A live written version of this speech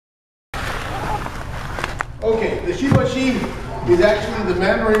Okay, the shibashi is actually the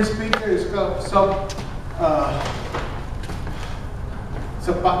Mandarin speaker. It's called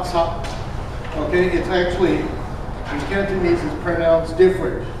Boxa. Okay, it's actually in Cantonese is pronounced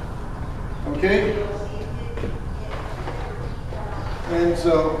different. Okay, and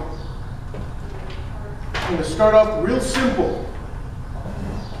so I'm going to start off real simple.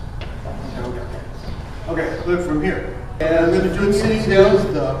 Okay, look from here. And I'm going to do it sitting down.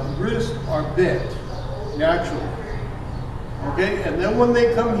 The wrists are bent naturally. Okay, and then when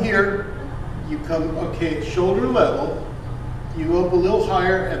they come here, you come, okay, shoulder level, you go up a little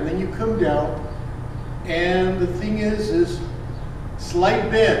higher, and then you come down. And the thing is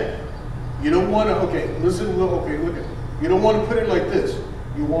slight bend. You don't want to, okay, listen, okay, look at it. You don't want to put it like this.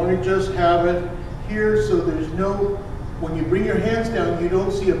 You want to just have it here so there's no, when you bring your hands down, you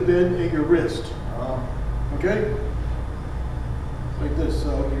don't see a bend at your wrist. Okay? Like this.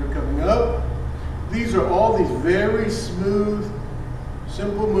 So you're coming up. These are all these very smooth,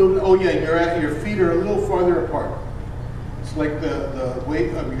 simple movements. Oh yeah, your feet are a little farther apart. It's like the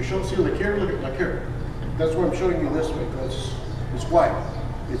weight of your shoulder. See, like here, look at like here. That's why I'm showing you this way, because it's wide.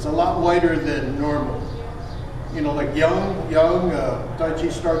 It's a lot wider than normal. You know, like young Tai Chi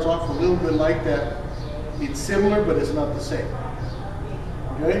starts off a little bit like that. It's similar, but it's not the same.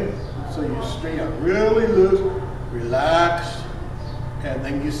 Okay? So you straighten out really loose, relax, and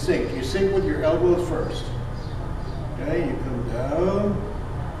then you sink. You sink with your elbows first. Okay, you come down,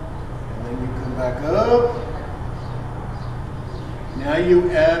 and then you come back up. Now you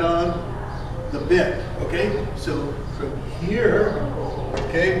add on the bend. Okay, so from here,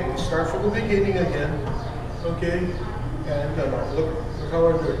 okay, we start from the beginning again. Okay, and look how I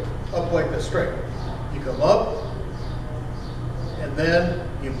do it. Up like this, straight. You come up, and then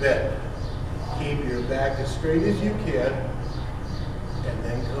you bend. Keep your back as straight as you can, and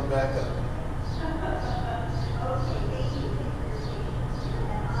then come back up.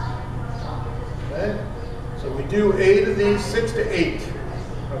 Okay? So we do 8 of these, 6 to 8.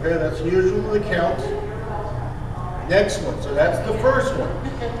 Okay, that's usually the count. Next one, so that's the first one.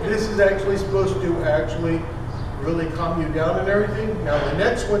 This is actually supposed to actually really calm you down and everything. Now the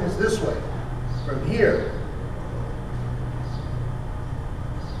next one is this way. From here,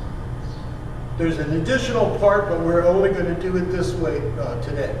 there's an additional part, but we're only going to do it this way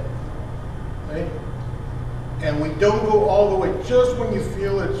today. Okay? And we don't go all the way. Just when you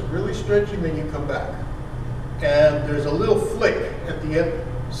feel it's really stretching, then you come back. And there's a little flick at the end.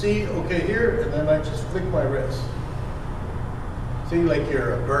 See, okay, here, and then I just flick my wrist. See, like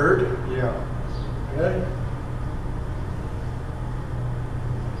you're a bird? Yeah. Okay?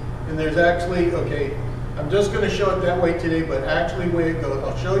 And there's actually, okay, I'm just going to show it that way today, but actually the way it goes,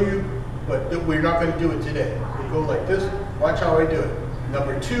 I'll show you, but we're not going to do it today. We go like this. Watch how I do it.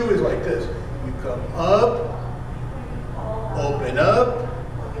 Number 2 is like this. You come up, open up,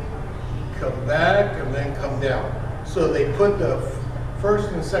 come back, and then come down. So they put the first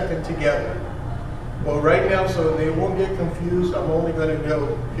and second together. Well, right now, so they won't get confused, I'm only going to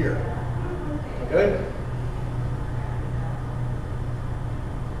go here. Okay?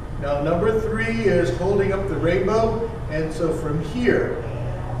 Now, number 3 is holding up the rainbow. And so from here,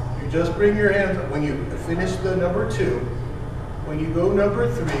 you just bring your hands up. When you finish the number 2, when you go number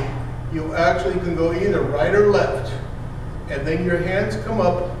 3, you actually can go either right or left. And then your hands come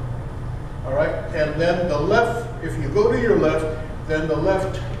up. All right? And then the left, if you go to your left, then the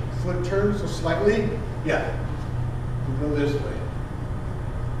left foot turns slightly. Yeah. You go this way.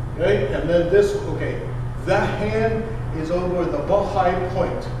 Okay? And then this, okay. That hand is over the high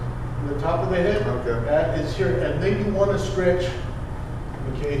point. The top of the head, okay. That is here, and then you want to stretch.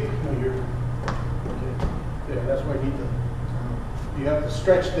 Okay, no, you're okay. There, that's why you have to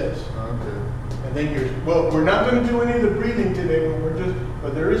stretch this. Okay. And then you're, well, we're not going to do any of the breathing today,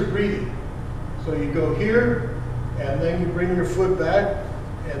 but there is breathing. So you go here, and then you bring your foot back,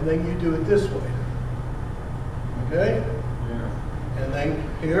 and then you do it this way. Okay? Yeah. And then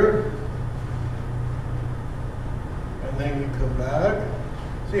here, and then you come back.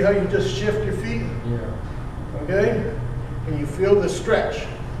 See how you just shift your feet? Yeah. Okay? And you feel the stretch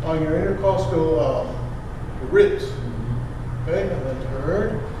on your intercostal ribs. Okay? And then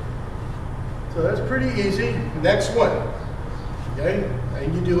turn. So that's pretty easy. Next one. Okay?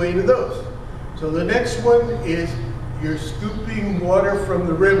 And you do 8 of those. So the next one is you're scooping water from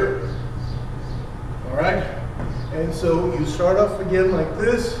the river. All right? And so you start off again like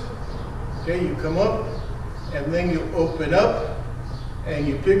this. Okay? You come up, and then you open up. And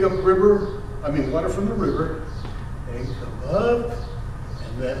you pick up water from the river, and you come up,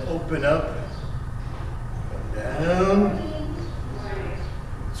 and then open up, come down,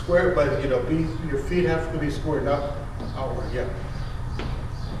 Square, but you know, your feet have to be square, not outward. Yeah.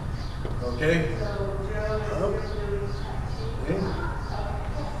 Okay. Up. Okay.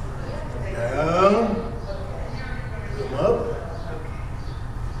 Down. Come up.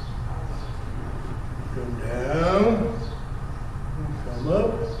 Come down. Come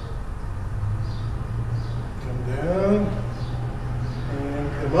up. Come down. And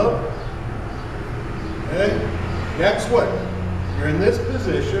come up. Okay. Next one. You're in this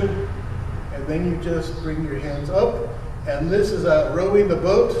position, and then you just bring your hands up, and this is rowing the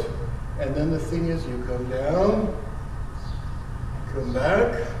boat, and then the thing is you come down, come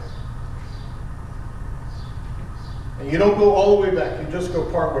back, and you don't go all the way back, you just go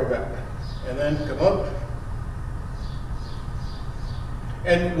part way back, and then come up.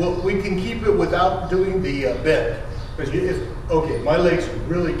 And we can keep it without doing the bend, because okay, my legs are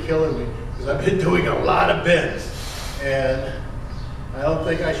really killing me, because I've been doing a lot of bends, and I don't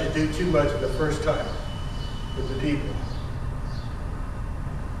think I should do too much the first time with the people.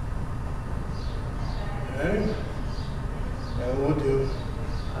 Okay. And we'll do.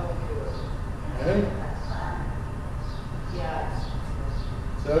 Okay.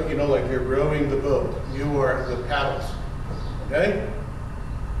 So, you know, like you're rowing the boat. You are the paddles. Okay?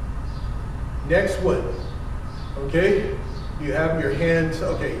 Next one. Okay? You have your hands,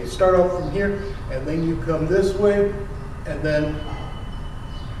 okay, you start off from here, and then you come this way, and then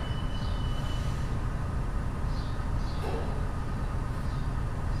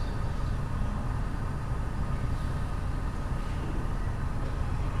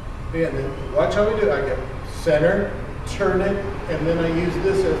and then watch how we do it. I get center, turn it, and then I use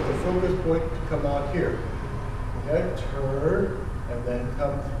this as the focus point to come out here. Okay, turn, and then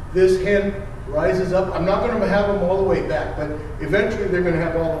come. This hand rises up. I'm not going to have them all the way back, but eventually they're going to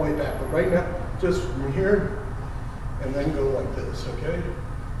have all the way back. But right now, just from here, and then go like this, okay?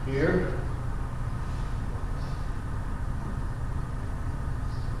 Here.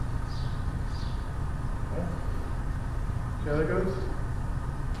 Okay. See how that goes?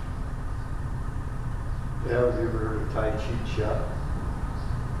 Yeah, have you ever heard of Tai Chi Chuck?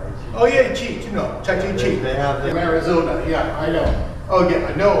 Oh yeah, Chi, you know, Tai Chi. They have them in Arizona, yeah, I know. Oh yeah,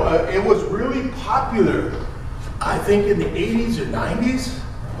 I know. It was really popular, I think in the 80s or 90s,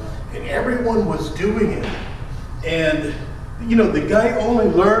 and everyone was doing it. And, you know, the guy only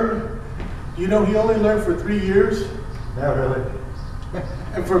learned, you know, he only learned for 3 years. No, really?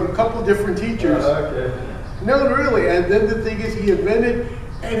 And from a couple different teachers. Okay. No, really. And then the thing is, he invented,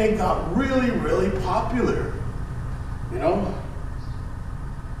 and it got really, really popular, you know?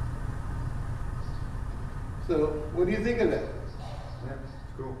 So, what do you think of that? Yeah, it's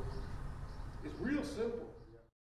cool. It's real simple.